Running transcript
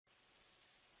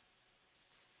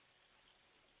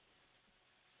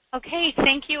Okay,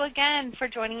 thank you again for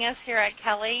joining us here at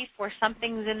Kele for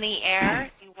Something's in the Air,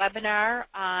 a webinar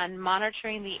on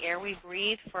monitoring the air we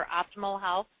breathe for optimal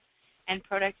health and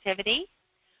productivity.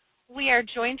 We are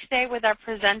joined today with our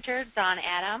presenter, Don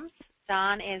Adams.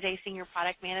 Don is a Senior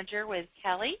Product Manager with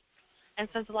Kele and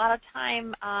spends a lot of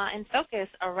time and focus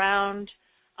around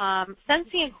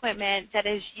sensing equipment that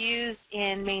is used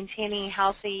in maintaining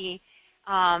healthy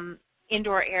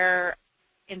indoor air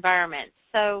environments.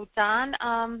 So, Don,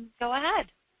 go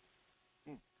ahead.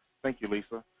 Thank you,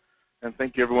 Lisa, and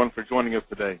thank you, everyone, for joining us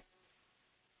today.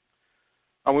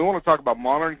 We want to talk about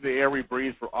monitoring the air we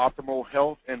breathe for optimal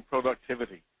health and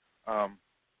productivity.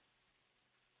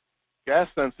 Gas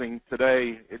sensing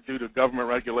today, due to government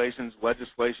regulations,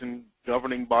 legislation,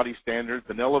 governing body standards,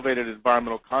 and elevated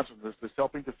environmental consciousness, is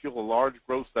helping to fuel a large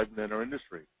growth segment in our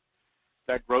industry.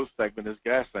 That growth segment is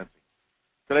gas sensing.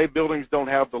 Today, buildings don't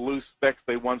have the loose specs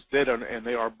they once did, and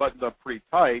they are buttoned up pretty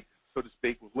tight, so to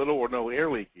speak, with little or no air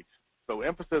leakage. So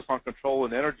emphasis on control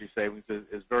and energy savings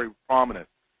is very prominent.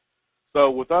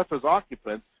 So with us as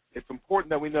occupants, it's important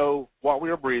that we know what we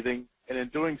are breathing, and in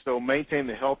doing so, maintain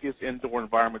the healthiest indoor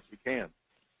environments we can.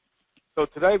 So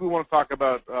today we want to talk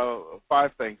about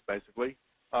 5 things, basically.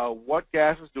 What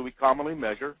gases do we commonly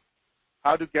measure?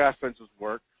 How do gas sensors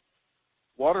work?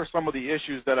 What are some of the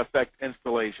issues that affect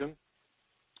installation?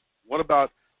 What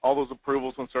about all those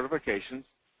approvals and certifications,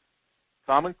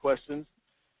 common questions,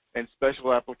 and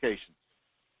special applications?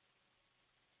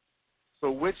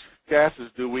 So which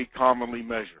gases do we commonly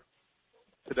measure?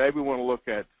 Today we want to look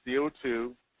at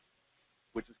CO2,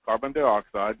 which is carbon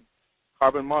dioxide,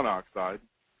 carbon monoxide,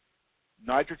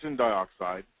 nitrogen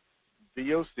dioxide,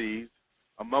 VOCs,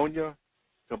 ammonia,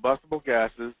 combustible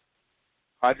gases,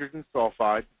 hydrogen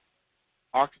sulfide,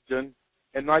 oxygen,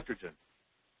 and nitrogen.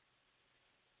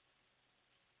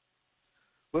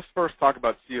 Let's first talk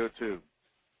about CO2.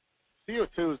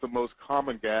 CO2 is the most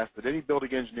common gas that any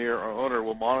building engineer or owner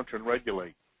will monitor and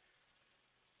regulate.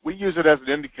 We use it as an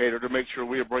indicator to make sure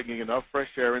we are bringing enough fresh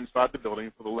air inside the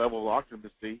building for the level of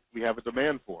occupancy we have a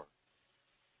demand for.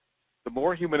 The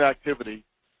more human activity,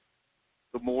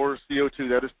 the more CO2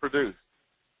 that is produced.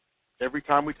 Every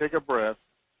time we take a breath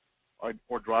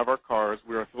or drive our cars,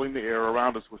 we are filling the air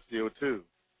around us with CO2.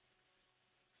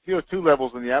 CO2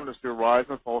 levels in the atmosphere rise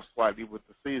and fall slightly with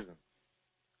the season.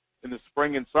 In the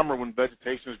spring and summer, when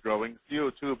vegetation is growing,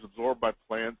 CO2 is absorbed by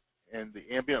plants and the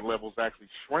ambient levels actually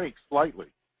shrink slightly.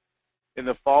 In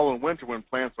the fall and winter, when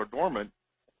plants are dormant,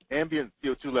 ambient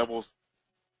CO2 levels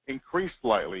increase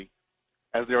slightly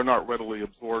as they are not readily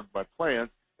absorbed by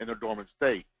plants in their dormant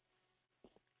state.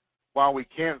 While we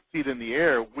can't see it in the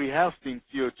air, we have seen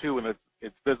CO2 in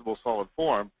its visible solid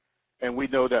form, and we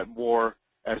know that more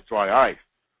as dry ice.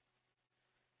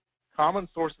 Common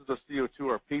sources of CO2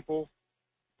 are people,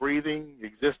 breathing,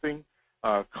 existing,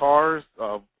 cars,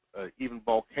 even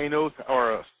volcanoes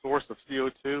are a source of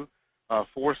CO2,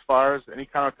 forest fires, any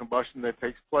kind of combustion that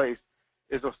takes place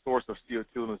is a source of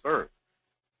CO2 on this earth.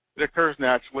 It occurs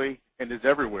naturally and is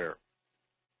everywhere.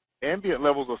 Ambient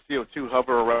levels of CO2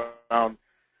 hover around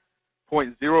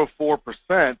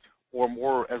 0.04% or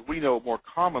more, as we know more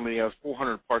commonly as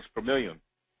 400 parts per million.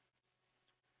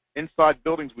 Inside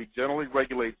buildings, we generally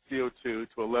regulate CO2 to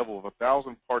a level of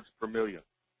 1,000 parts per million.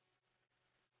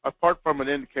 Apart from an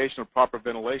indication of proper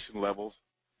ventilation levels,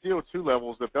 CO2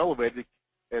 levels, if elevated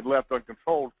and left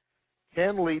uncontrolled,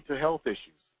 can lead to health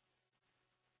issues.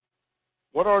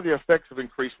 What are the effects of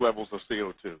increased levels of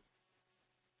CO2?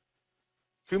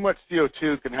 Too much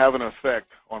CO2 can have an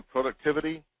effect on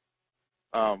productivity.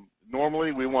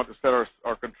 Normally, we want to set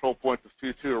our control point of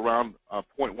CO2 around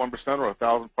 0.1% or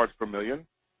 1,000 parts per million.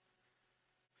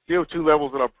 CO2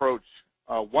 levels that approach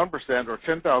 1% or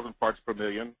 10,000 parts per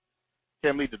million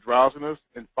can lead to drowsiness,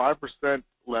 and 5%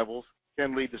 levels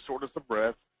can lead to shortness of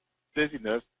breath,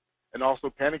 dizziness, and also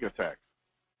panic attacks.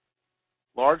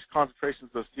 Large concentrations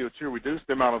of CO2 reduce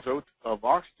the amount of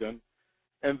oxygen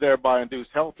and thereby induce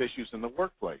health issues in the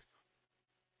workplace.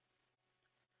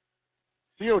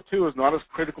 CO2 is not as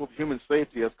critical to human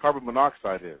safety as carbon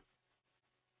monoxide is.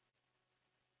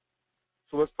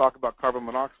 So let's talk about carbon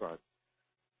monoxide.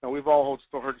 Now, we've all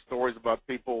heard stories about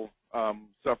people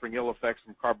suffering ill effects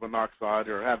from carbon monoxide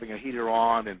or having a heater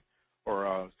on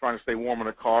or trying to stay warm in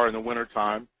a car in the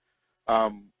wintertime.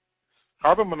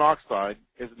 Carbon monoxide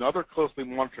is another closely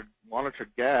monitored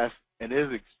gas and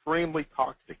is extremely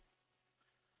toxic.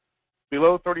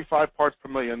 Below 35 parts per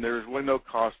million, there is really no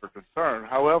cause for concern.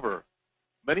 However,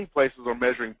 many places are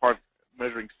measuring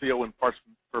CO in parts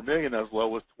per million as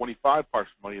low as 25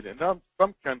 parts per million. And in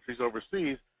some countries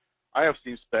overseas, I have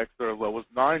seen specs that are as low as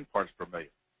 9 parts per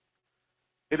million.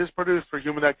 It is produced for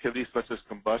human activities such as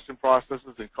combustion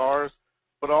processes in cars,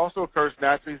 but also occurs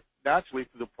naturally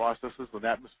through the processes in the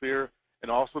atmosphere and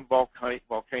also in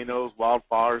volcanoes,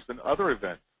 wildfires, and other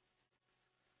events.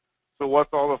 So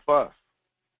what's all the fuss?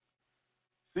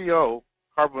 CO,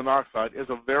 carbon monoxide, is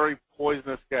a very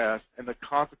poisonous gas, and the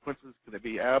consequences can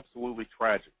be absolutely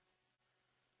tragic.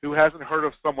 Who hasn't heard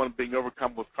of someone being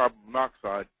overcome with carbon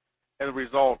monoxide, and the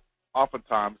result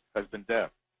oftentimes has been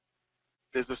death?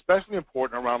 It is especially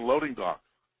important around loading docks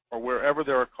or wherever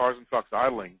there are cars and trucks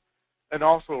idling, and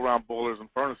also around boilers and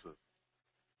furnaces.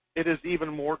 It is even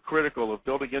more critical if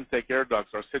building intake air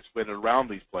ducts are situated around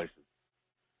these places.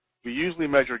 We usually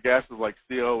measure gases like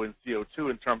CO and CO2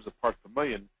 in terms of parts per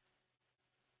million,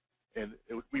 and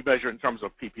we measure in terms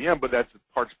of ppm, but that's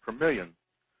parts per million.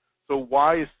 So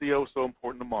why is CO so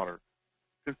important to monitor?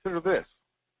 Consider this.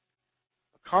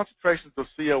 Concentrations of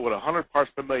CO at 100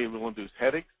 parts per million will induce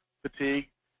headaches, fatigue,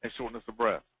 and shortness of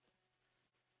breath.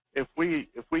 If we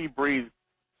breathe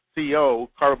CO,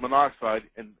 carbon monoxide,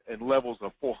 in levels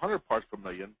of 400 parts per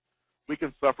million, we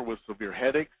can suffer with severe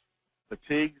headaches,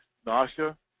 fatigues,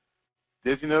 nausea,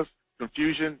 dizziness,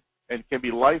 confusion, and can be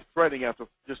life-threatening after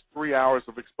just 3 hours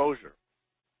of exposure.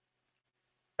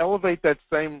 Elevate the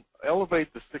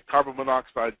carbon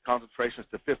monoxide concentrations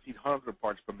to 1,500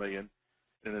 parts per million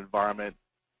in an environment.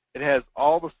 It has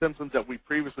all the symptoms that we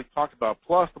previously talked about,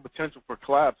 plus the potential for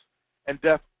collapse and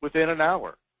death within an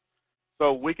hour.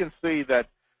 So we can see that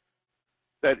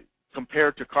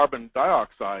compared to carbon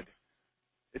dioxide,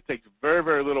 it takes very,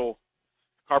 very little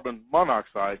carbon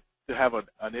monoxide to have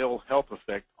an ill health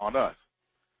effect on us.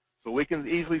 So we can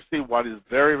easily see why it is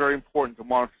very, very important to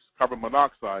monitor carbon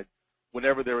monoxide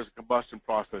whenever there is a combustion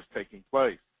process taking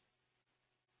place.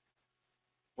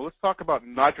 Well, let's talk about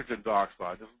nitrogen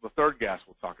dioxide. This is the third gas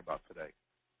we'll talk about today.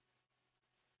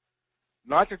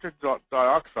 Nitrogen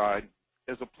dioxide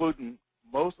is a pollutant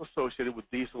most associated with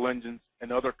diesel engines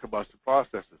and other combustion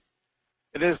processes.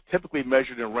 It is typically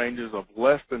measured in ranges of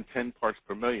less than 10 parts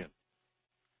per million.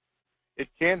 It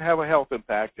can have a health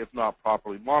impact if not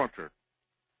properly monitored.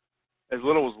 As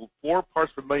little as 4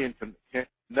 parts per million can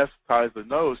anesthetize the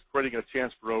nose, creating a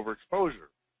chance for overexposure.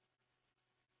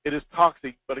 It is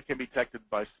toxic, but it can be detected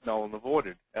by smell and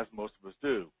avoided, as most of us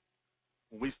do.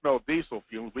 When we smell diesel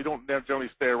fumes, we don't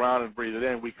generally stay around and breathe it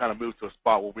in. We kind of move to a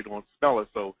spot where we don't smell it,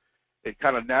 so it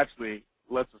kind of naturally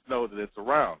lets us know that it's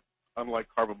around, unlike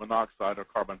carbon monoxide or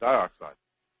carbon dioxide.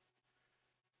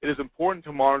 It is important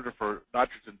to monitor for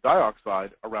nitrogen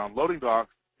dioxide around loading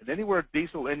docks and anywhere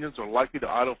diesel engines are likely to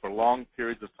idle for long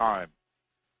periods of time.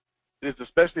 It is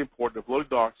especially important if loading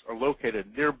docks are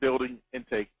located near building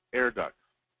intake air ducts.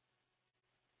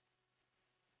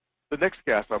 The next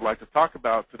gas I'd like to talk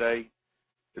about today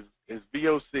is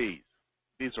VOCs.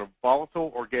 These are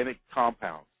volatile organic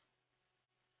compounds.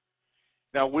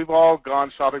 Now, we've all gone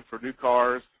shopping for new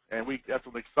cars, and that's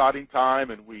an exciting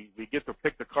time, and we get to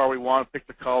pick the car we want, pick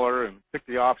the color, and pick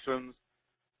the options.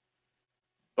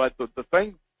 But the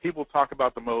thing people talk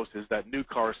about the most is that new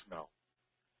car smell.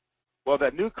 Well,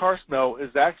 that new car smell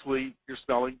is actually you're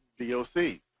smelling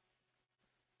VOCs.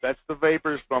 That's the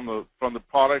vapors from the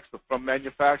products from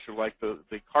manufacture, like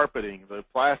the carpeting, the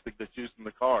plastic that's used in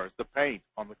the cars, the paint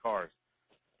on the cars.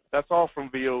 That's all from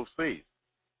VOCs.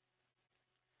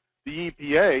 The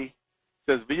EPA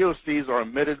says VOCs are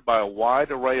emitted by a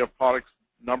wide array of products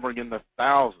numbering in the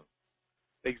thousands.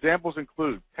 Examples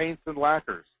include paints and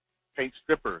lacquers, paint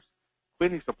strippers,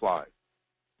 cleaning supplies,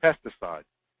 pesticides,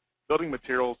 building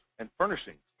materials, and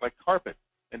furnishings like carpet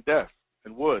and desks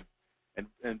and wood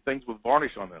and things with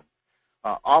varnish on them.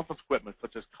 Office equipment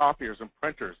such as copiers and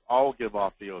printers all give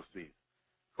off VOCs.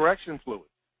 Correction fluids,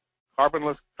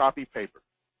 carbonless copy paper,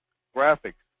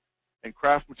 graphics, and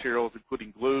craft materials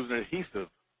including glues and adhesives,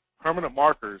 permanent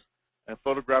markers, and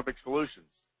photographic solutions.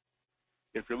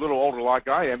 If you're a little older like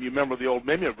I am, you remember the old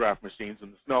mimeograph machines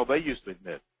and the smell they used to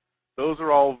emit. Those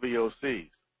are all VOCs.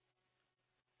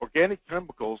 Organic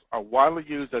chemicals are widely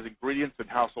used as ingredients in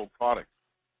household products.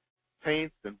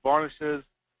 Paints and varnishes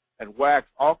and wax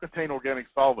all contain organic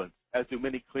solvents, as do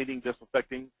many cleaning,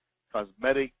 disinfecting,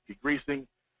 cosmetic, degreasing,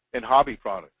 and hobby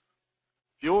products.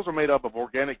 Fuels are made up of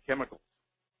organic chemicals.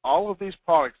 All of these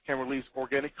products can release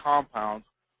organic compounds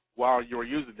while you are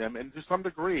using them, and to some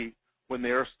degree when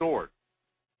they are stored.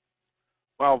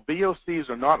 While VOCs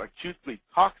are not acutely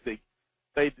toxic,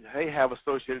 they have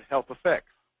associated health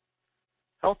effects.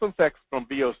 Health effects from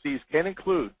VOCs can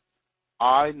include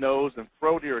eye, nose, and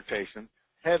throat irritation,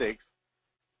 headaches,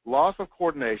 loss of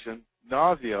coordination,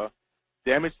 nausea,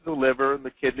 damage to the liver and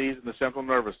the kidneys and the central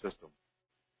nervous system.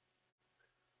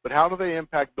 But how do they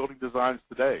impact building designs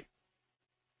today?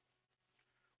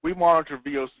 we monitor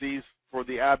VOCs for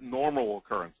the abnormal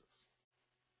occurrences.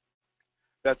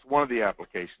 That's one of the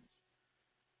applications.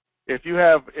 If you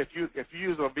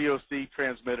use a VOC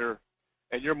transmitter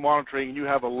and you're monitoring and you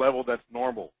have a level that's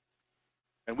normal,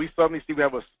 and we suddenly see we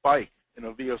have a spike in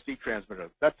a VOC transmitter,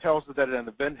 that tells us that an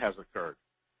event has occurred.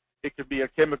 It could be a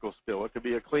chemical spill. It could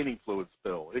be a cleaning fluid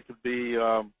spill. It could be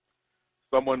they're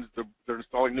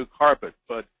installing new carpet.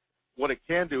 But what it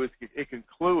can do is it can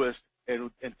clue us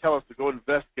and tell us to go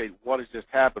investigate what has just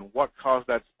happened, what caused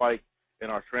that spike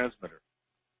in our transmitter.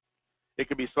 It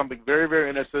could be something very, very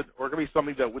innocent, or it could be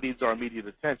something that needs our immediate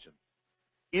attention.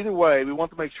 Either way, we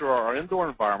want to make sure our indoor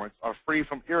environments are free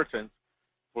from irritants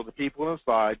for the people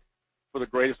inside for the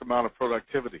greatest amount of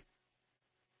productivity.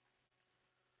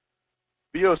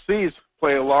 VOCs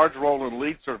play a large role in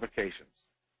LEED certifications.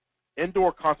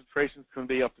 Indoor concentrations can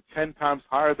be up to 10 times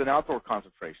higher than outdoor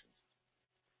concentrations.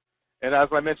 And as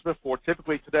I mentioned before,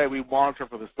 typically today we monitor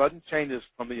for the sudden changes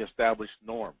from the established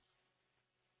norms.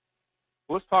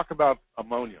 Let's talk about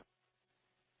ammonia.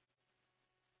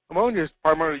 Ammonia is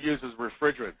primarily used as a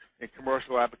refrigerant in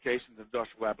commercial applications and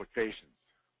industrial applications.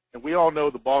 And we all know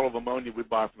the bottle of ammonia we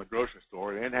buy from the grocery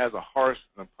store, and it has a harsh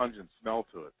and pungent smell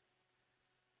to it.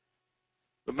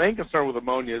 The main concern with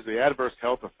ammonia is the adverse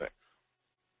health effects.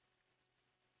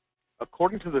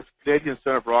 According to the Canadian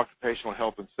Center for Occupational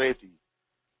Health and Safety,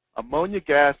 ammonia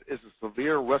gas is a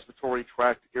severe respiratory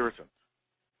tract irritant.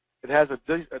 It has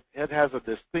a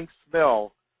distinct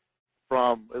smell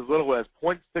from as little as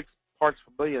 0.6 parts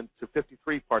per million to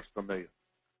 53 parts per million.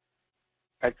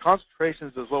 At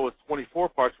concentrations as low as 24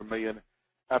 parts per million,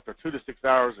 after 2 to 6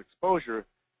 hours exposure,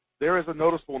 there is a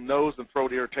noticeable nose and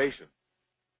throat irritation.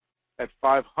 At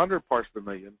 500 parts per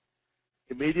million,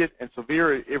 immediate and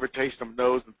severe irritation of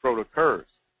nose and throat occurs.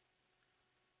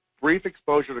 Brief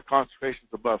exposure to concentrations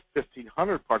above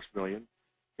 1,500 parts per million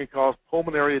can cause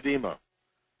pulmonary edema,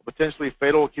 a potentially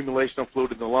fatal accumulation of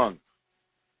fluid in the lungs.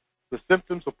 The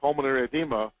symptoms of pulmonary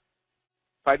edema,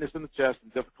 tightness in the chest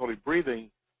and difficulty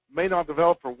breathing, may not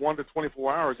develop for 1 to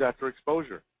 24 hours after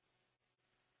exposure.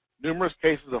 Numerous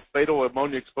cases of fatal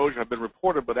ammonia exposure have been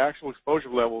reported, but actual exposure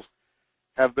levels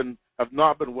have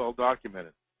not been well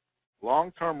documented.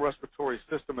 Long-term respiratory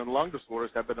system and lung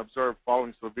disorders have been observed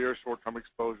following severe short-term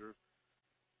exposure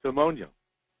to ammonia.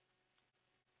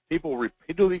 People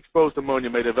repeatedly exposed to ammonia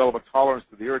may develop a tolerance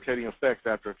to the irritating effects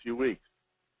after a few weeks.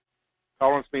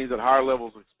 Tolerance means that higher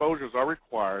levels of exposures are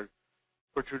required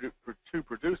to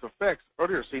produce effects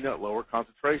earlier seen at lower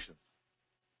concentrations.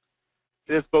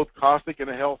 It is both caustic and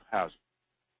a health hazard.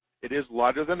 It is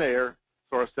lighter than air,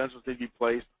 so our sensors need to be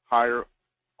placed higher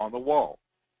on the wall.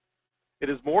 It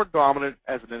is more dominant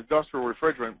as an industrial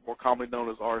refrigerant, more commonly known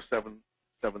as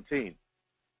R717.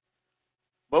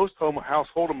 Most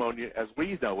household ammonia, as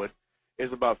we know it,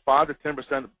 is about 5 to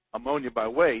 10% ammonia by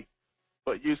weight,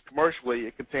 but used commercially,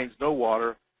 it contains no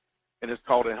water and is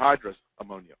called anhydrous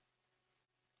ammonia.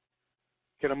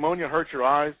 Can ammonia hurt your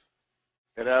eyes?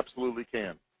 It absolutely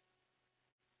can.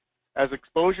 As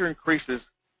exposure increases,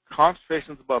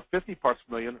 concentrations above 50 parts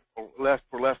per million or less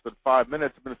for less than 5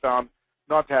 minutes have been found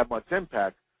not to have much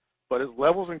impact, but as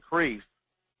levels increase,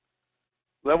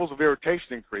 levels of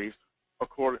irritation increase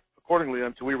accordingly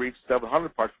until we reach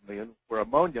 700 parts per million, where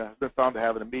ammonia has been found to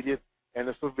have an immediate and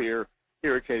a severe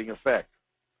irritating effect.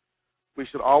 We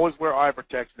should always wear eye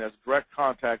protection, as direct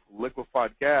contact with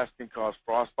liquefied gas can cause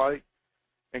frostbite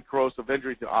and corrosive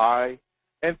injury to eye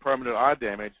and permanent eye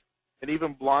damage, and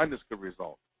even blindness could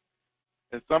result.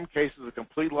 In some cases, a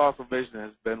complete loss of vision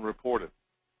has been reported.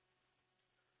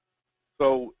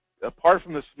 So apart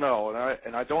from the smell,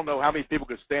 and I don't know how many people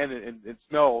could stand and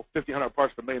smell 1,500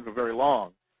 parts per million for very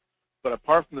long, but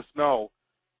apart from the smell,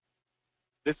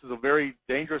 this is a very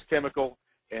dangerous chemical,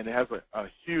 and it has a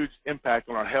huge impact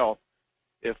on our health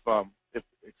if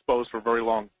exposed for very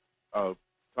long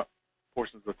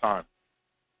portions of time.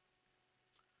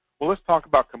 Well, let's talk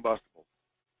about combustibles.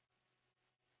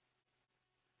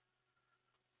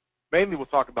 Mainly we'll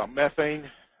talk about methane,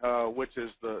 which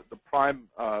is the prime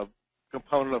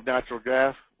component of natural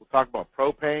gas. We'll talk about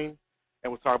propane,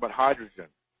 and we'll talk about hydrogen.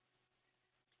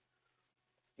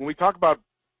 When we talk about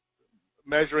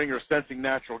measuring or sensing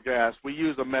natural gas, we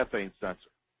use a methane sensor.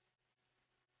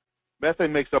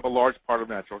 Methane makes up a large part of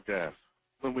natural gas.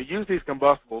 When we use these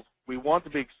combustibles, we want to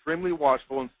be extremely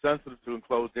watchful and sensitive to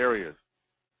enclosed areas.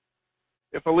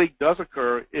 If a leak does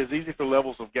occur, it is easy for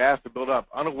levels of gas to build up,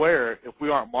 unaware if we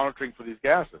aren't monitoring for these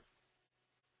gases.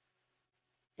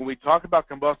 When we talk about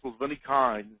combustibles of any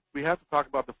kind, we have to talk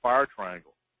about the fire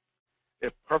triangle.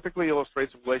 It perfectly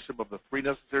illustrates the relationship of the 3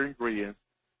 necessary ingredients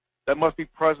that must be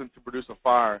present to produce a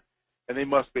fire, and they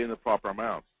must be in the proper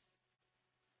amounts.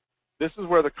 This is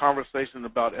where the conversation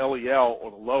about LEL,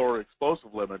 or the lower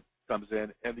explosive limit, comes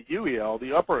in, and the UEL,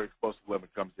 the upper explosive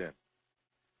limit, comes in.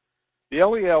 The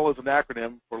LEL is an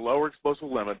acronym for lower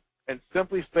explosive limit, and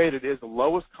simply stated is the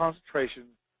lowest concentration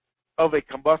of a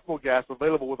combustible gas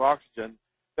available with oxygen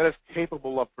that is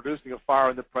capable of producing a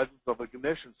fire in the presence of an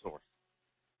ignition source.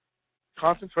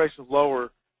 Concentrations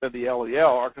lower than the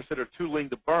LEL are considered too lean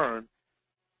to burn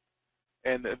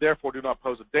and therefore do not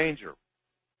pose a danger.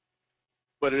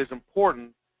 But it is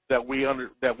important that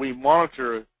we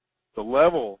monitor the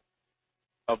level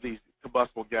of these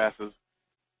combustible gases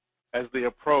as they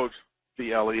approach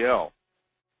the LEL.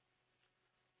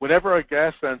 Whenever a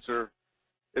gas sensor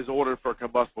is ordered for a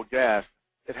combustible gas,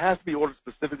 it has to be ordered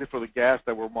specifically for the gas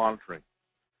that we're monitoring.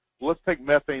 Let's take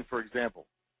methane, for example.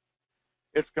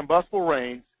 Its combustible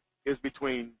range is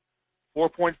between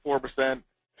 4.4%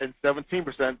 and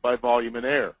 17% by volume in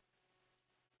air.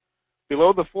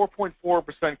 Below the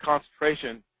 4.4%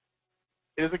 concentration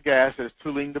is a gas that is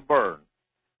too lean to burn,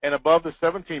 and above the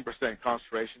 17%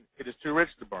 concentration, it is too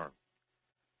rich to burn.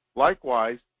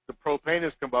 Likewise, the propane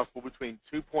is combustible between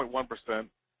 2.1%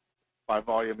 by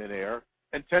volume in air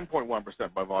and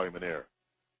 10.1% by volume in air.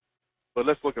 But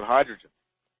let's look at hydrogen.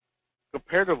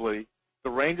 Comparatively, the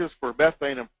ranges for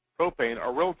methane and propane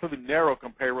are relatively narrow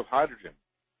compared with hydrogen.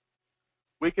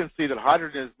 We can see that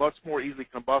hydrogen is much more easily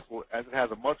combustible as it has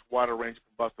a much wider range of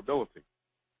combustibility.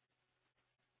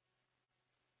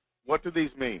 What do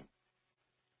these mean?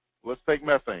 Let's take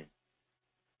methane.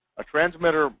 A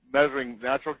transmitter measuring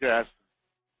natural gas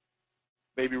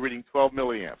may be reading 12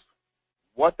 milliamps.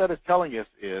 What that is telling us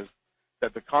is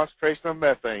that the concentration of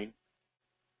methane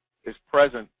is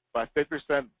present by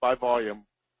 50% by volume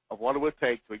of what it would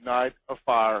take to ignite a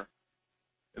fire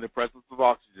in the presence of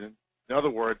oxygen. In other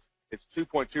words, it's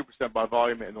 2.2% by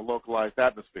volume in the localized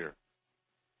atmosphere.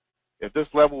 If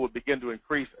this level would begin to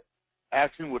increase,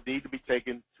 action would need to be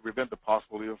taken to prevent the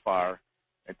possibility of fire,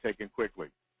 and taken quickly.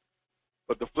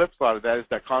 But the flip side of that is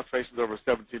that concentrations over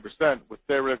 17% would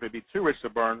theoretically be too rich to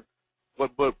burn,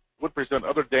 but would present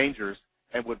other dangers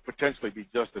and would potentially be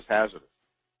just as hazardous.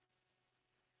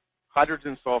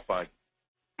 Hydrogen sulfide.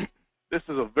 This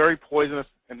is a very poisonous,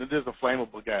 and it is a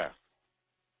flammable gas.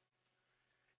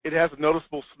 It has a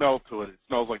noticeable smell to it. It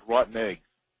smells like rotten eggs.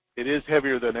 It is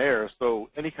heavier than air, so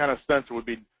any kind of sensor would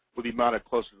be mounted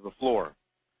closer to the floor.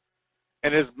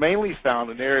 And it is mainly found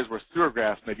in areas where sewer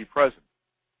gas may be present.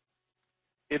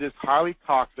 It is highly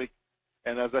toxic,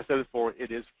 and as I said before, it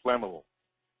is flammable.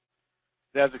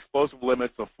 It has explosive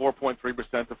limits of 4.3%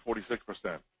 to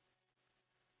 46%.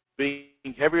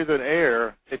 Being heavier than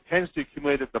air, it tends to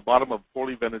accumulate at the bottom of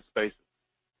poorly vented spaces.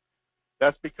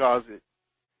 That's because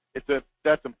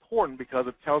that's important because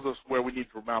it tells us where we need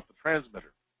to mount the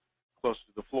transmitter, close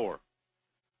to the floor.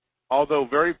 Although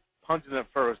very pungent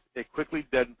at first, it quickly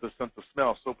deadens the sense of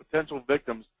smell, so potential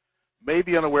victims may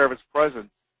be unaware of its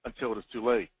presence until it is too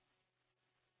late.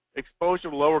 Exposure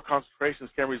to lower concentrations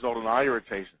can result in eye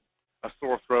irritation, a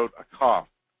sore throat, a cough,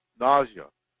 nausea,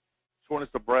 shortness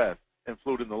of breath, and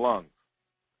fluid in the lungs.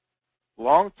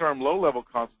 Long-term low-level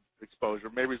exposure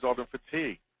may result in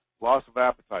fatigue, loss of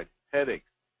appetite, headaches,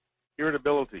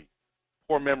 irritability,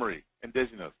 poor memory, and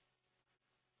dizziness.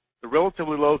 The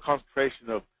relatively low concentration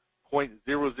of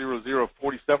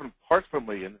 0.00047 parts per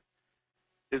million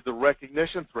is the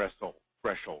recognition threshold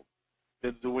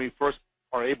that when we first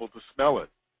are able to smell it.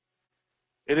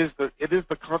 It is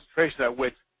the concentration at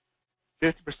which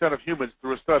 50% of humans,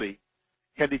 through a study,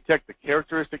 can detect the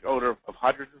characteristic odor of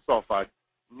hydrogen sulfide,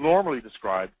 normally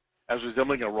described as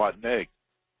resembling a rotten egg.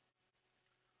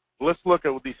 Let's look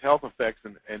at these health effects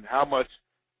and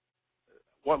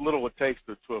what little it takes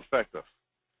to affect us.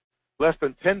 Less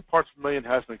than 10 parts per million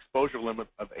has an exposure limit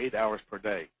of 8 hours per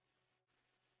day.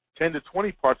 10 to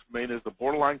 20 parts per million is the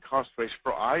borderline concentration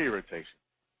for eye irritation.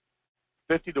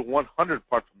 50 to 100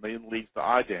 parts per million leads to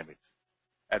eye damage.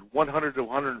 At 100 to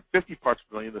 150 parts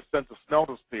per million, the sense of smell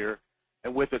disappears,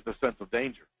 and with it, the sense of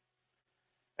danger.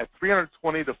 At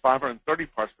 320 to 530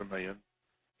 parts per million,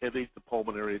 it leads to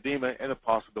pulmonary edema and the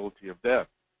possibility of death.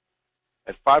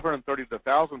 At 530 to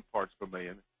 1,000 parts per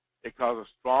million, it causes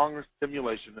stronger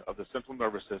stimulation of the central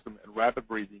nervous system and rapid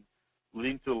breathing,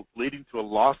 leading to a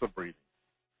loss of breathing.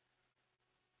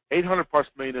 800 parts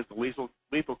per million is the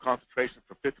lethal concentration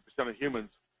for 50% of humans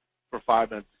for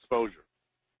 5 minutes exposure.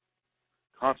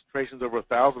 Concentrations over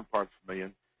 1,000 parts per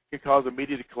million can cause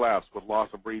immediate collapse with loss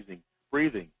of breathing,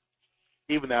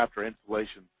 even after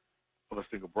inhalation of a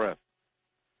single breath.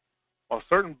 While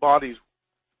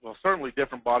certainly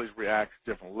different bodies react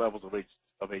to different levels of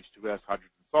H2S, hydrogen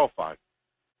sulfide,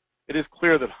 it is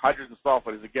clear that hydrogen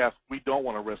sulfide is a gas we don't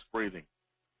want to risk breathing.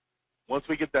 Once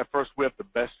we get that first whiff, the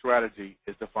best strategy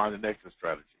is to find the next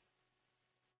strategy.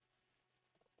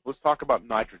 Let's talk about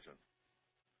nitrogen.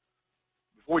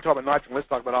 Before we talk about nitrogen, let's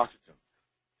talk about oxygen.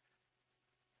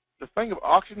 The thing of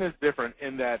oxygen is different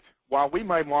in that while we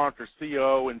might monitor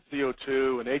CO and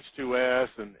CO2 and H2S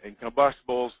and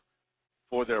combustibles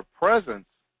for their presence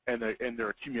and their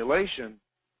accumulation,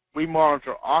 we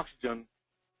monitor oxygen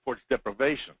for its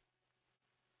deprivation.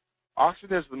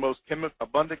 Oxygen is the most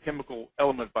abundant chemical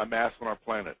element by mass on our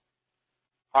planet.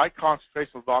 High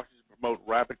concentrations of oxygen promote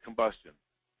rapid combustion.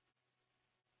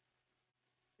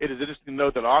 It is interesting to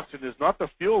note that oxygen is not the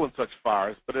fuel in such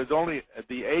fires, but is only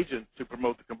the agent to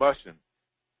promote the combustion.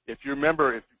 If you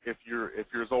remember, if you're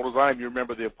as old as I am, you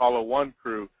remember the Apollo 1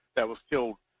 crew that was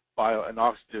killed by an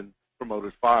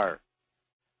oxygen-promoted fire.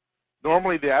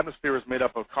 Normally, the atmosphere is made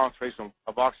up of concentration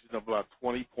of oxygen of about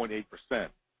 20.8%.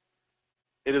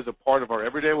 It is a part of our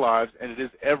everyday lives, and it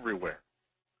is everywhere.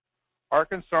 Our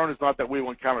concern is not that we will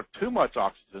encounter too much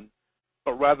oxygen,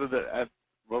 but rather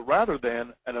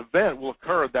than an event will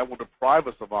occur that will deprive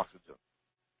us of oxygen.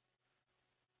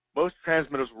 Most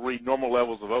transmitters will read normal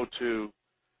levels of O2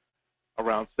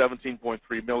 around 17.3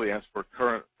 milliamps for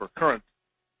current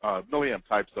milliamp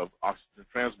types of oxygen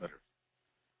transmitters.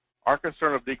 Our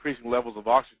concern of decreasing levels of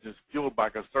oxygen is fueled by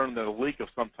concern that a leak of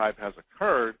some type has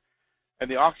occurred, and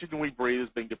the oxygen we breathe is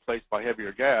being displaced by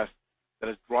heavier gas that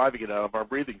is driving it out of our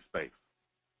breathing space.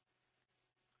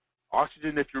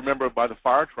 Oxygen, if you remember by the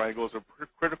fire triangle, is a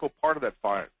critical part of that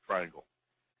fire triangle.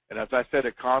 And as I said,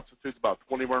 it constitutes about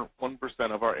 21%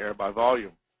 of our air by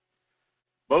volume.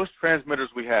 Most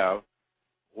transmitters we have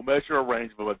will measure a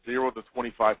range of about 0 to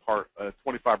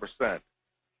 25%.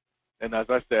 And as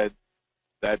I said,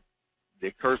 that it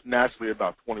occurs naturally at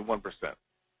about 21%.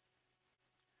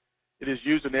 It is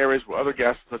used in areas where other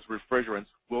gases such as refrigerants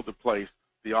will displace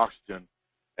the oxygen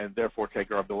and therefore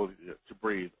take our ability to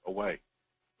breathe away.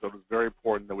 So it is very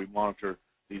important that we monitor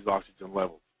these oxygen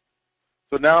levels.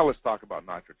 So now let's talk about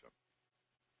nitrogen.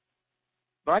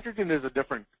 Nitrogen is a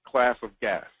different class of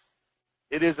gas.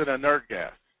 It is an inert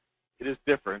gas. It is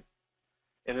different,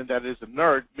 and in that it is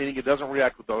inert, meaning it doesn't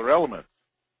react with other elements.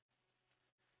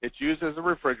 It's used as a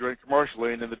refrigerant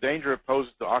commercially, and then the danger it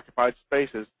poses to occupied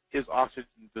spaces is oxygen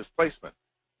displacement.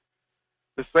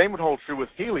 The same would hold true with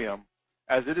helium,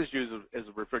 as it is used as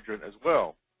a refrigerant as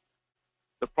well.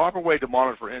 The proper way to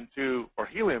monitor for N2 or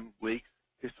helium leaks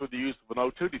is through the use of an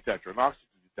O2 detector, an oxygen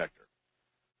detector.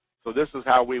 So this is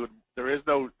how we would. There is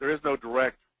no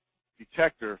direct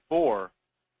detector for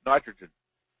nitrogen.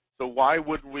 So why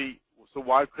couldn't we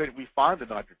find a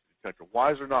nitrogen detector?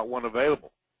 Why is there not one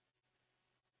available?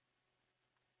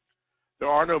 There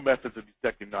are no methods of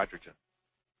detecting nitrogen.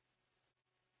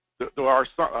 There are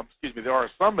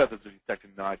some methods of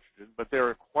detecting nitrogen, but they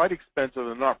are quite expensive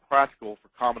and not practical for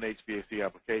common HVAC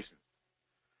applications.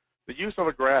 The use of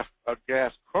a gas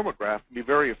chromatograph can be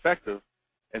very effective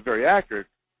and very accurate,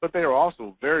 but they are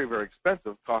also very, very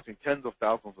expensive, costing tens of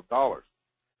thousands of dollars.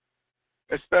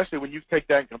 Especially when you take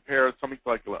that and compare it to something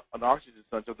like an oxygen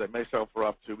sensor that may sell for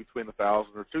up to between $1,000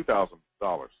 or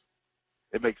 $2,000.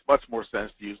 It makes much more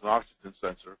sense to use an oxygen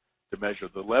sensor to measure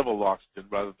the level of oxygen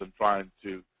rather than trying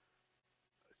to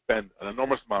spend an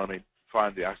enormous amount of money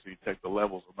trying to actually detect the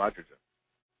levels of nitrogen.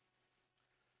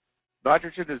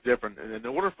 Nitrogen is different, and in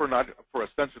order for a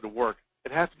sensor to work,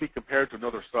 it has to be compared to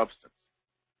another substance.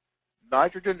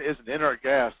 Nitrogen is an inert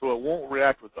gas, so it won't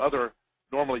react with other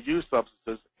normally used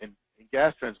substances in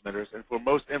gas transmitters, and for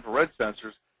most infrared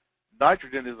sensors,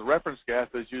 nitrogen is the reference gas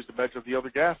that is used to measure the other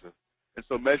gases. And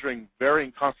so measuring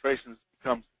varying concentrations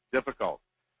becomes difficult.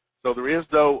 So there is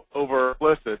no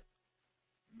over-explicit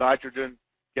nitrogen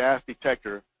gas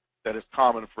detector that is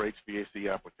common for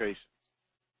HVAC applications.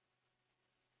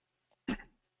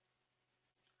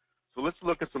 So let's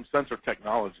look at some sensor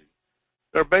technology.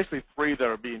 There are basically three that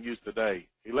are being used today: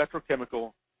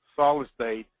 electrochemical, solid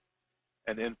state,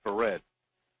 and infrared.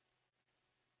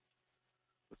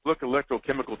 Let's look at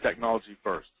electrochemical technology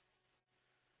first.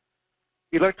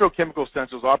 Electrochemical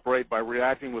sensors operate by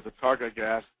reacting with the target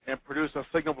gas and produce a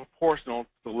signal proportional to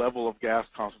the level of gas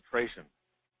concentration.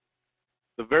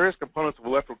 The various components of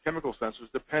electrochemical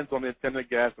sensors depends on the intended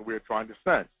gas that we are trying to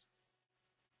sense.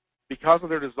 Because of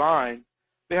their design,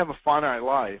 they have a finite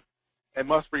life and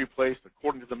must be replaced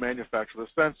according to the manufacturer of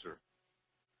the sensor.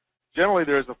 Generally,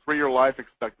 there is a 3-year life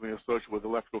expectancy associated with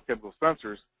electrochemical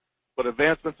sensors, but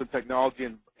advancements in technology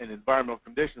and environmental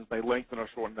conditions may lengthen or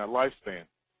shorten that lifespan.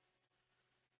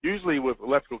 Usually with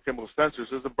electrochemical sensors,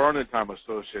 there's a burn-in time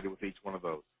associated with each one of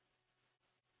those.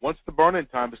 Once the burn-in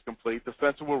time is complete, the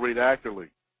sensor will read accurately,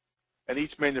 and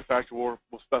each manufacturer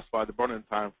will specify the burn-in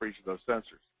time for each of those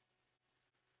sensors.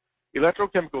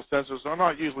 Electrochemical sensors are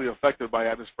not usually affected by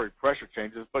atmospheric pressure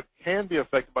changes, but can be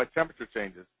affected by temperature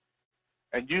changes,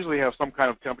 and usually have some kind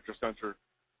of temperature sensor,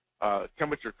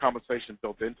 temperature compensation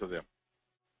built into them.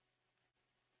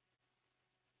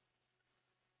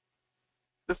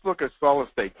 Let's look at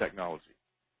solid-state technology.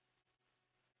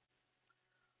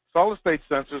 Solid-state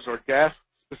sensors are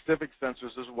gas-specific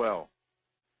sensors as well.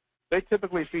 They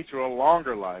typically feature a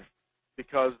longer life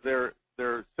because their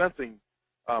sensing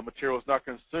material is not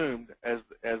consumed as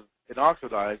it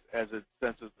oxidized as it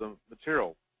senses the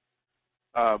material.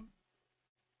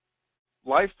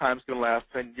 Lifetime's going to last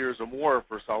 10 years or more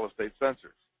for solid-state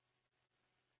sensors.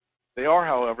 They are,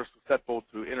 however, susceptible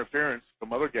to interference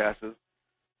from other gases,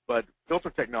 but filter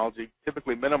technology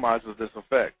typically minimizes this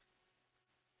effect.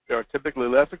 They are typically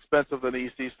less expensive than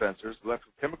EC sensors,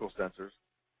 electrochemical sensors,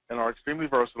 and are extremely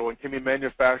versatile and can be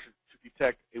manufactured to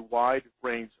detect a wide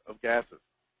range of gases.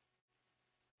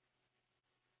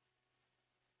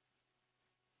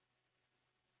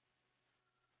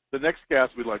 The next gas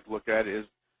we'd like to look at is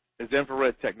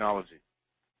infrared technology.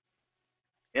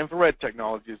 Infrared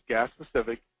technology is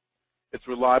gas-specific, it's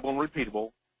reliable and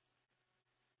repeatable,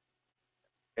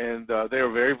 and they are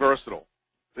very versatile.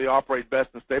 They operate best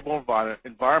in stable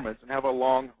environments and have a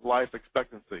long life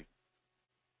expectancy.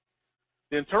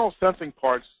 The internal sensing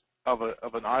parts of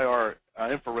an IR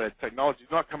infrared technology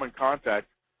do not come in contact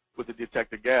with the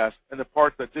detected gas, and the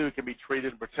parts that do can be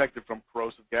treated and protected from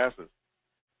corrosive gases.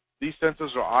 These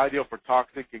sensors are ideal for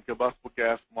toxic and combustible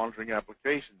gas monitoring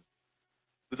applications.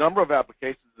 The number of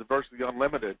applications is virtually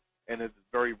unlimited, and it is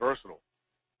very versatile.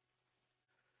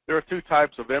 There are two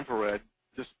types of infrared,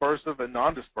 dispersive and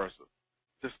non-dispersive.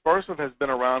 Dispersive has been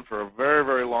around for a very,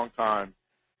 very long time,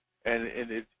 and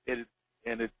it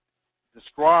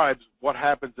describes what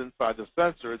happens inside the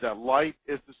sensor. That light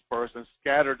is dispersed and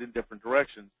scattered in different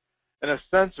directions, and a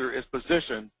sensor is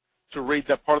positioned to read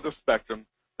that part of the spectrum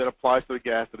that applies to the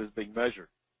gas that is being measured.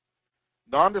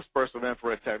 Non-dispersive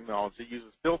infrared technology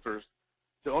uses filters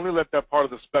to only let that part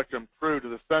of the spectrum through to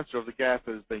the sensor of the gas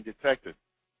that is being detected.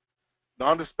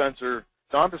 Non-dispersive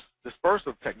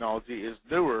technology is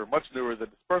newer, much newer than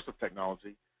dispersive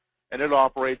technology, and it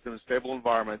operates in a stable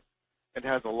environment and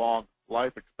has a long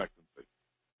life expectancy.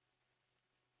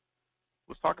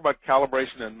 Let's talk about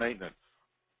calibration and maintenance.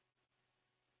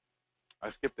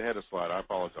 I skipped ahead a slide. I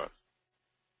apologize.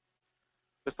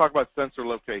 Let's talk about sensor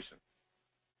location.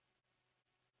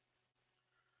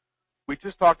 We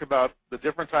just talked about the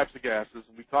different types of gases,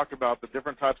 and we talked about the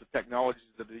different types of technologies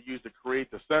that are used to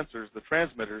create the sensors, the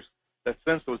transmitters, that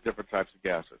sense those different types of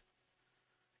gases.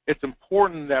 It's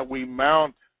important that we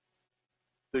mount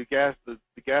the gas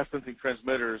sensing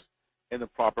transmitters in the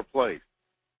proper place.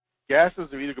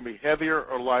 Gases are either going to be heavier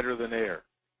or lighter than air,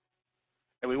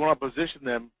 and we want to position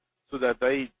them so that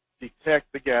they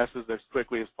detect the gases as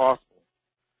quickly as possible.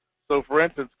 So, for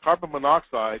instance, carbon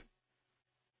monoxide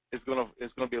is going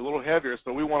to be a little heavier,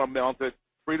 so we want to mount it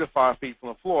 3 to 5 feet from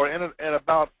the floor, and at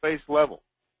about face level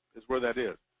is where that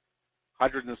is.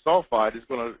 Hydrogen sulfide is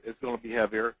going to be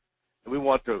heavier, and we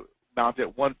want to mount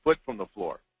it 1 foot from the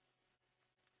floor.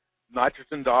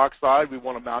 Nitrogen dioxide, we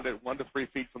want to mount it 1 to 3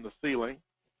 feet from the ceiling.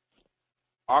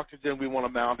 Oxygen, we want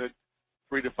to mount it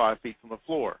 3 to 5 feet from the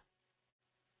floor.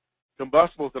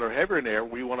 Combustibles that are heavier in air,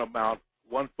 we want to mount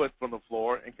 1 foot from the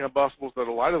floor, and combustibles that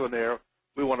are lighter than air,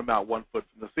 we want to mount 1 foot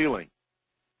from the ceiling.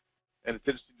 And it's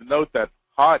interesting to note that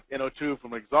hot NO2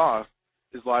 from exhaust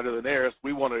is lighter than air, so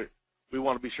we want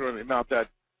to be sure to mount that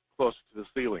closer to the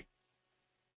ceiling.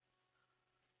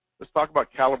 Let's talk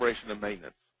about calibration and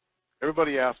maintenance.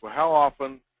 Everybody asks, well, how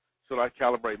often should I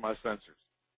calibrate my sensors?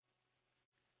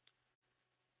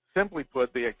 Simply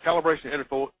put, the calibration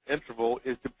interval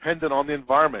is dependent on the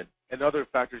environment and other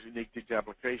factors unique to each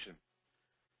application.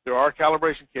 There are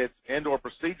calibration kits and/or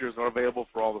procedures that are available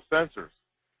for all the sensors.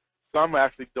 Some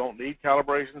actually don't need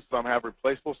calibration. Some have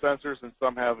replaceable sensors, and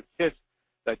some have kits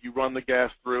that you run the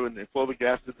gas through and flow the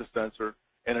gas to the sensor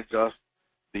and adjust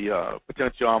the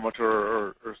potentiometer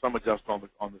or some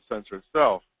adjustment on the sensor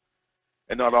itself.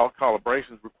 And not all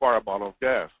calibrations require a bottle of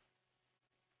gas.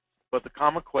 But the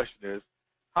common question is,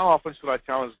 how often should I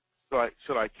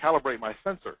calibrate my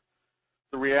sensor?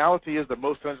 The reality is that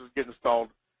most sensors get installed,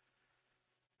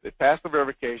 they pass the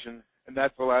verification, and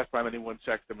that's the last time anyone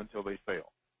checks them until they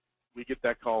fail. We get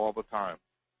that call all the time.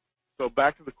 So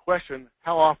back to the question,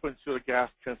 how often should a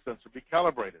gas sensor be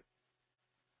calibrated?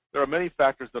 There are many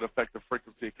factors that affect the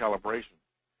frequency of calibration,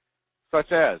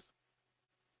 such as,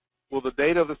 will the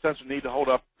data of the sensor need to hold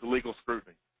up to legal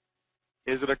scrutiny?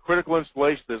 Is it a critical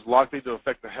installation that is likely to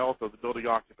affect the health of the building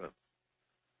occupants?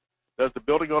 Does the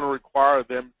building owner require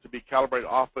them to be calibrated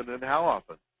often, and how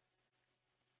often?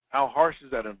 How harsh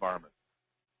is that environment?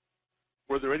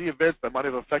 Were there any events that might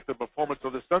have affected the performance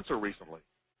of the sensor recently?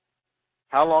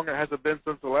 How long has it been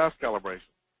since the last calibration?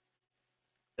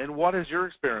 And what has your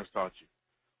experience taught you?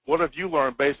 What have you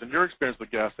learned based on your experience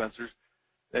with gas sensors,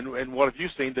 and what have you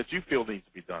seen that you feel needs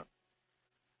to be done?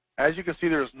 As you can see,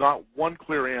 there is not one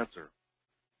clear answer.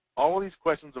 All of these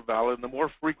questions are valid, and the more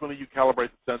frequently you calibrate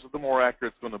the sensor, the more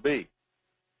accurate it's going to be.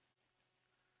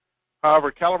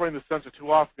 However, calibrating the sensor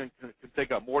too often can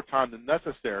take up more time than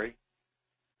necessary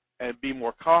and be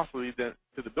more costly to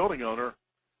the building owner,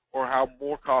 or how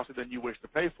more costly than you wish to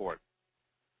pay for it.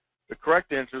 The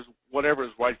correct answer is whatever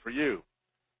is right for you.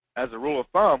 As a rule of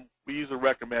thumb, we usually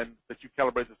recommend that you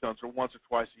calibrate the sensor once or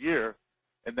twice a year,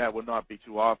 and that would not be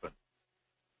too often.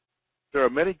 There are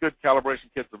many good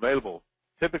calibration kits available.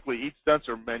 Typically, each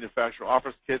sensor manufacturer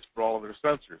offers kits for all of their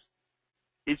sensors.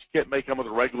 Each kit may come with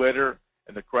a regulator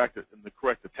and the correct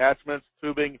attachments,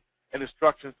 tubing, and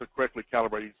instructions to correctly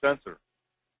calibrate each sensor.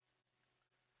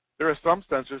 There are some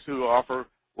sensors who offer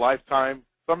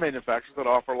some manufacturers that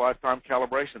offer lifetime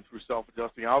calibration through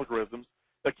self-adjusting algorithms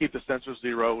that keep the sensor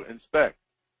zero in spec.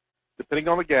 Depending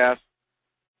on the gas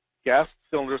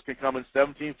cylinders can come in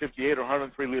 1758 or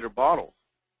 103-liter bottles.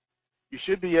 You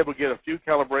should be able to get a few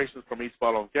calibrations from each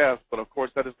bottle of gas, but of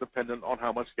course that is dependent on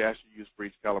how much gas you use for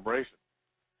each calibration.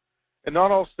 And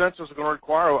not all sensors are going to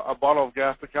require a bottle of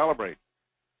gas to calibrate.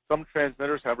 Some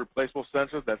transmitters have replaceable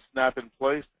sensors that snap in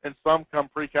place, and some come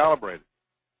pre-calibrated.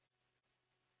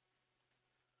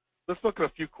 Let's look at a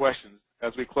few questions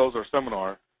as we close our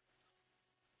seminar.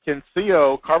 Can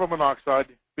CO, carbon monoxide,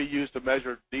 be used to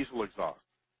measure diesel exhaust?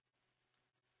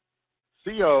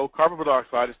 CO, carbon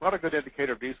monoxide, is not a good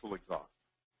indicator of diesel exhaust.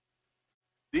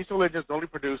 Diesel engines only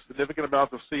produce significant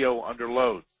amounts of CO under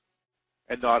loads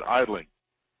and not idling.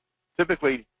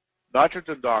 Typically,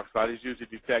 nitrogen dioxide is used to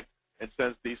detect and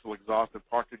sense diesel exhaust in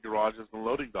parking garages and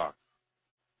loading docks.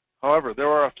 However, there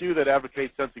are a few that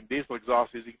advocate sensing diesel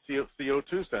exhaust using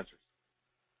CO2 sensors.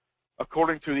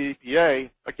 According to the EPA,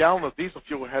 a gallon of diesel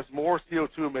fuel has more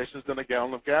CO2 emissions than a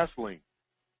gallon of gasoline.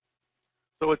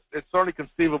 So it's certainly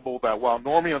conceivable that while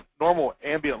normal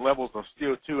ambient levels of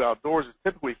CO2 outdoors is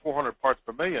typically 400 parts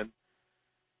per million,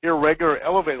 irregular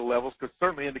elevated levels could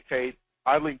certainly indicate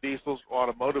idling diesels or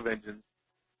automotive engines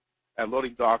at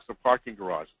loading docks or parking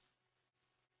garages.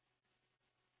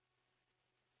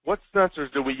 What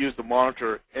sensors do we use to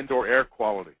monitor indoor air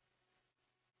quality?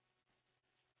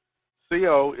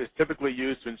 CO is typically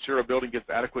used to ensure a building gets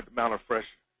adequate amount of fresh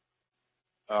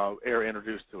air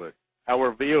introduced to it.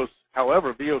 However,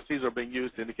 VOCs are being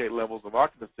used to indicate levels of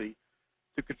occupancy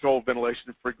to control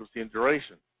ventilation frequency and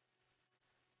duration.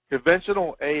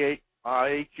 Conventional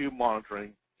IAQ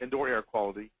monitoring indoor air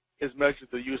quality is measured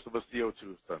through the use of a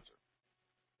CO2 sensor.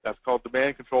 That's called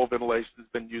demand control ventilation. Has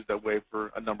been used that way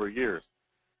for a number of years.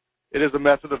 It is a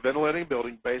method of ventilating a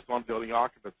building based on building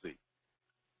occupancy.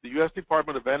 The U.S.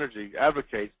 Department of Energy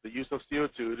advocates the use of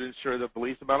CO2 to ensure that the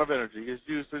least amount of energy is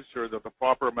used to ensure that the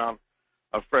proper amount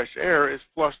of fresh air is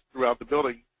flushed throughout the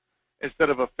building instead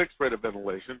of a fixed rate of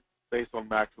ventilation based on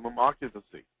maximum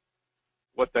occupancy.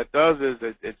 What that does is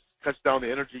it cuts down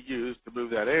the energy used to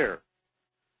move that air.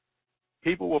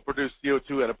 People will produce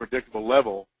CO2 at a predictable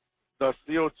level. Thus,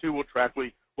 CO2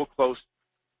 will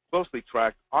closely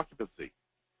track occupancy.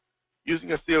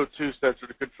 Using a CO2 sensor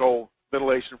to control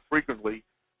ventilation frequency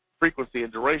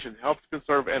and duration helps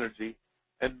conserve energy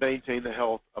and maintain the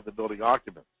health of the building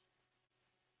occupants.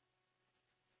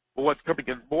 But what's coming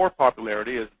in more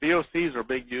popularity is VOCs are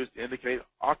being used to indicate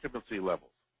occupancy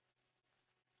levels.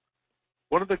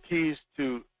 One of the keys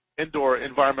to indoor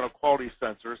environmental quality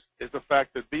sensors is the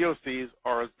fact that VOCs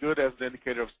are as good as an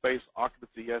indicator of space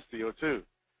occupancy as CO2.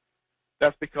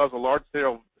 That's because a large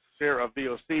share of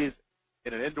VOCs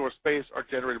in an indoor space are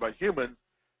generated by humans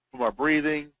from our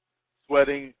breathing,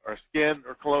 sweating, our skin,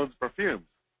 or colognes, perfumes.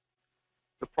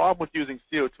 The problem with using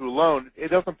CO2 alone, it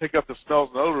doesn't pick up the smells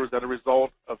and odors that are a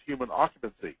result of human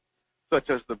occupancy,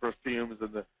 such as the perfumes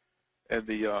and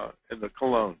the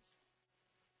colognes.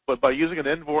 But by using an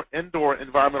indoor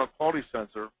environmental quality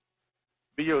sensor,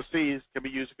 VOCs can be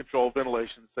used to control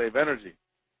ventilation and save energy.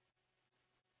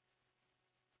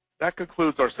 That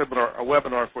concludes our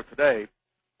webinar for today.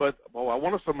 But I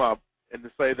want to sum up and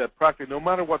to say that practically no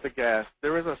matter what the gas,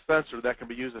 there is a sensor that can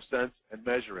be used to sense and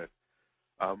measure it.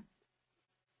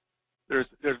 There's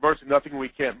virtually nothing we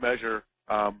can't measure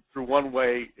through one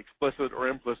way, explicit or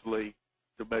implicitly,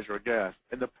 to measure a gas.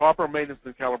 And the proper maintenance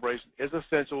and calibration is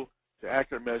essential to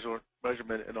accurate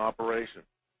measurement and operation.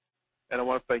 And I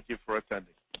want to thank you for attending.